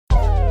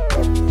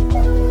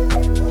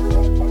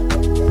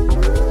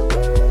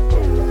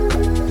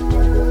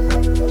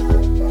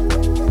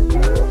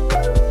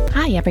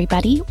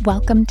everybody.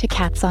 Welcome to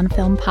Cats on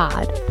Film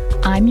Pod.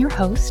 I'm your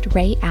host,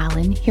 Ray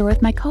Allen, here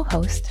with my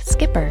co-host,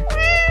 Skipper.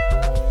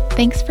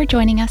 Thanks for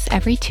joining us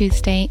every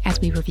Tuesday as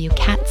we review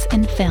cats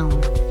in film.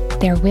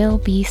 There will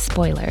be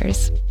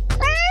spoilers.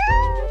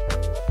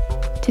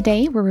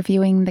 Today, we're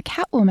reviewing the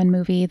Catwoman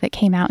movie that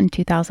came out in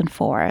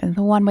 2004,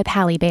 the one with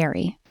Halle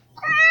Berry.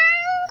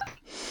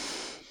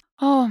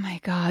 Oh my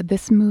god,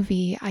 this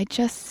movie, I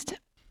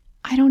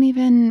don't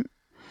even...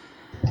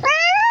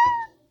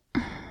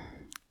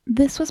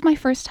 This was my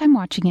first time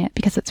watching it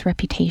because its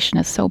reputation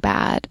is so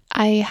bad.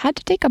 I had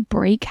to take a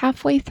break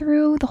halfway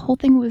through. The whole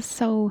thing was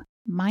so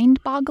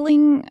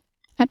mind-boggling.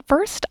 At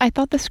first, I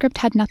thought the script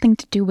had nothing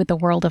to do with the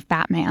world of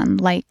Batman.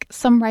 Like,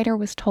 some writer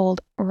was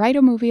told, write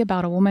a movie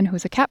about a woman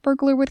who's a cat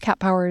burglar with cat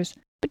powers,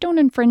 but don't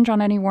infringe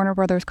on any Warner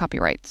Brothers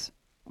copyrights.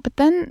 But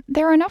then,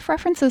 there are enough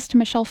references to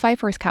Michelle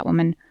Pfeiffer's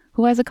Catwoman,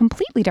 who has a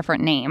completely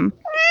different name.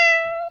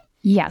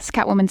 Yes,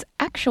 Catwoman's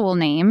actual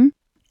name.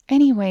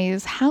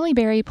 Anyways, Halle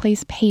Berry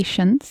plays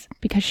Patience,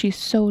 because she's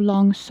so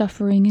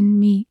long-suffering and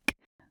meek,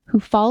 who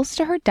falls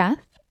to her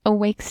death,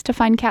 awakes to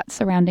find cats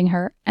surrounding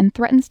her, and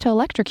threatens to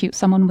electrocute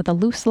someone with a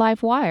loose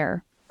live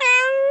wire.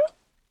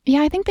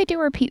 Yeah, I think they do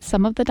repeat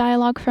some of the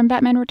dialogue from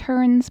Batman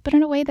Returns, but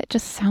in a way that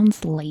just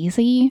sounds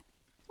lazy.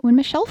 When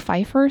Michelle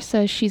Pfeiffer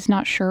says she's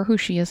not sure who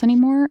she is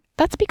anymore,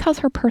 that's because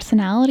her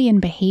personality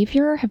and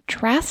behavior have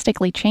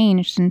drastically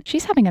changed, and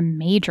she's having a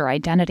major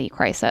identity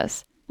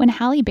crisis. When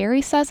Halle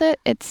Berry says it,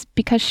 it's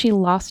because she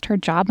lost her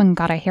job and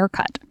got a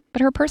haircut.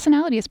 But her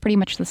personality is pretty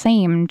much the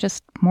same,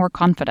 just more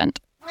confident.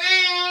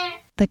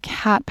 The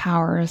cat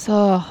powers,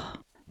 ugh.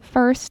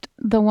 First,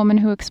 the woman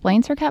who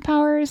explains her cat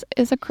powers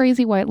is a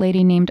crazy white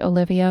lady named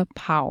Olivia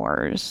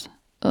Powers.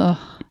 Ugh.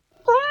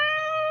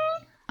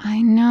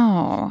 I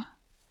know.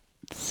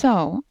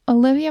 So,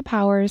 Olivia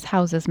Powers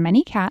houses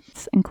many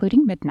cats,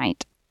 including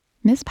Midnight.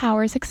 Ms.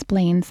 Powers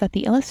explains that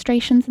the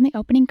illustrations in the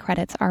opening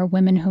credits are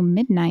women whom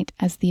Midnight,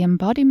 as the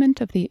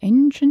embodiment of the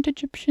ancient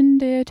Egyptian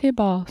deity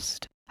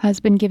Bast, has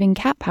been giving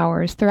cat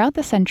powers throughout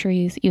the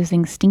centuries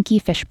using stinky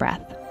fish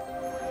breath.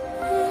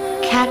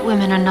 Cat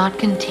women are not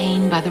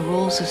contained by the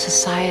rules of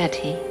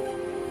society.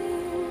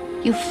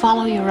 You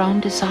follow your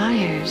own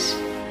desires.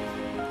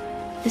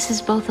 This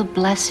is both a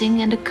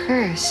blessing and a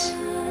curse.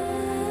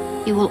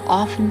 You will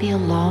often be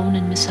alone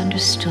and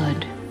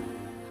misunderstood.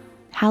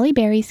 Halle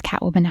Berry's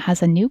Catwoman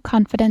has a new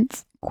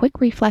confidence, quick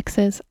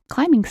reflexes,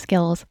 climbing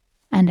skills,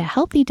 and a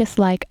healthy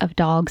dislike of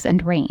dogs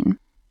and rain.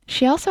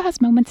 She also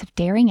has moments of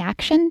daring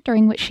action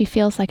during which she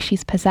feels like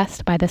she's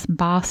possessed by this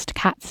Bast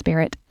cat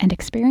spirit and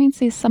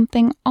experiences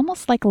something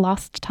almost like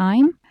lost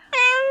time.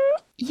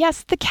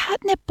 Yes, the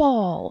catnip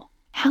ball!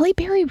 Halle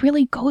Berry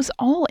really goes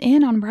all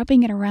in on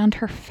rubbing it around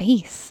her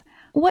face.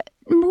 What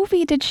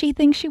movie did she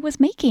think she was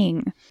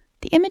making?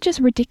 The image is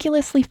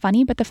ridiculously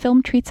funny, but the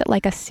film treats it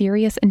like a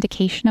serious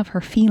indication of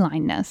her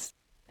felineness.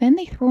 Then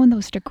they throw in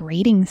those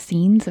degrading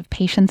scenes of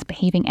Patience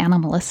behaving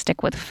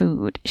animalistic with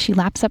food. She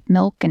laps up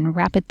milk and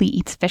rapidly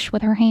eats fish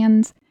with her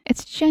hands.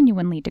 It's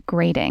genuinely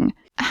degrading.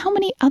 How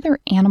many other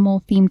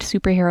animal-themed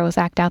superheroes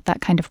act out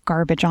that kind of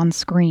garbage on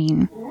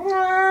screen?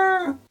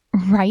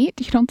 Right?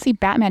 You don't see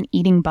Batman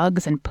eating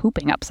bugs and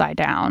pooping upside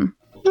down.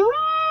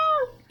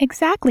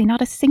 Exactly,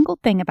 not a single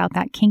thing about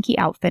that kinky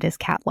outfit is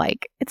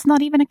cat-like. It's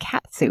not even a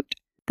cat suit.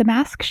 The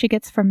mask she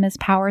gets from Ms.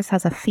 Powers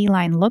has a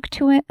feline look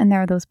to it, and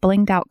there are those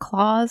blinged-out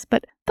claws,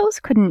 but those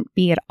couldn't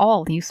be at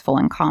all useful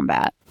in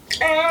combat.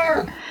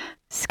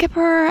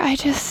 Skipper, I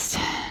just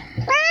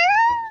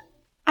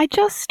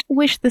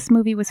wish this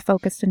movie was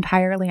focused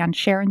entirely on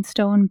Sharon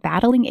Stone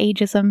battling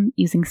ageism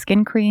using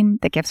skin cream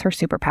that gives her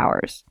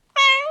superpowers.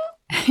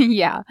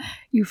 Yeah,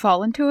 you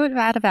fall into a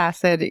vat of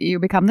acid, you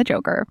become the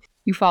Joker.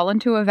 You fall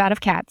into a vat of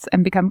cats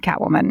and become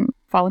Catwoman.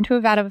 Fall into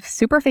a vat of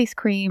super face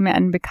cream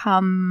and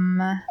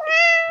become...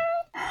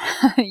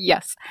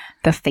 yes,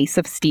 the face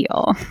of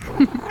steel.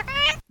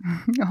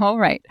 All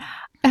right.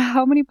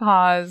 How many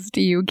paws do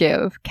you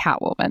give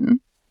Catwoman?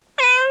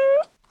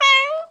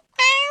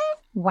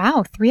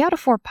 Wow, 3 out of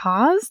 4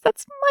 paws?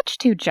 That's much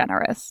too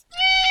generous.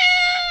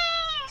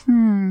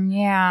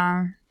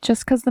 Yeah.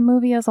 Just because the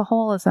movie as a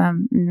whole is a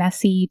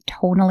messy,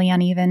 tonally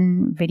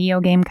uneven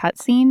video game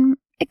cutscene,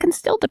 it can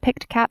still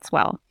depict cats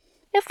well,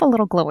 if a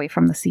little glowy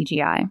from the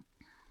CGI.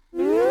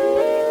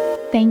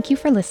 Thank you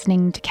for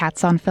listening to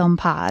Cats on Film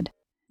Pod.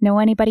 Know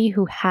anybody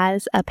who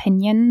has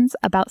opinions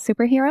about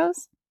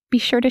superheroes? Be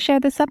sure to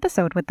share this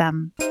episode with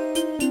them.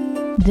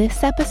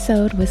 This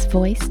episode was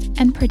voiced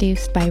and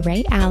produced by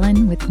Ray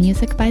Allen with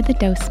music by The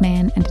Dose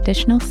Man and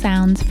additional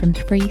sounds from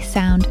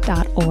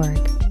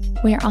freesound.org.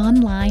 We're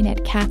online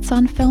at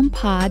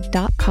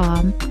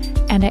catsonfilmpod.com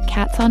and at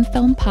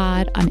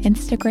catsonfilmpod on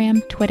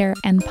Instagram, Twitter,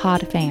 and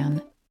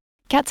Podfan.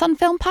 Cats on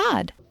Film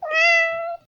Pod!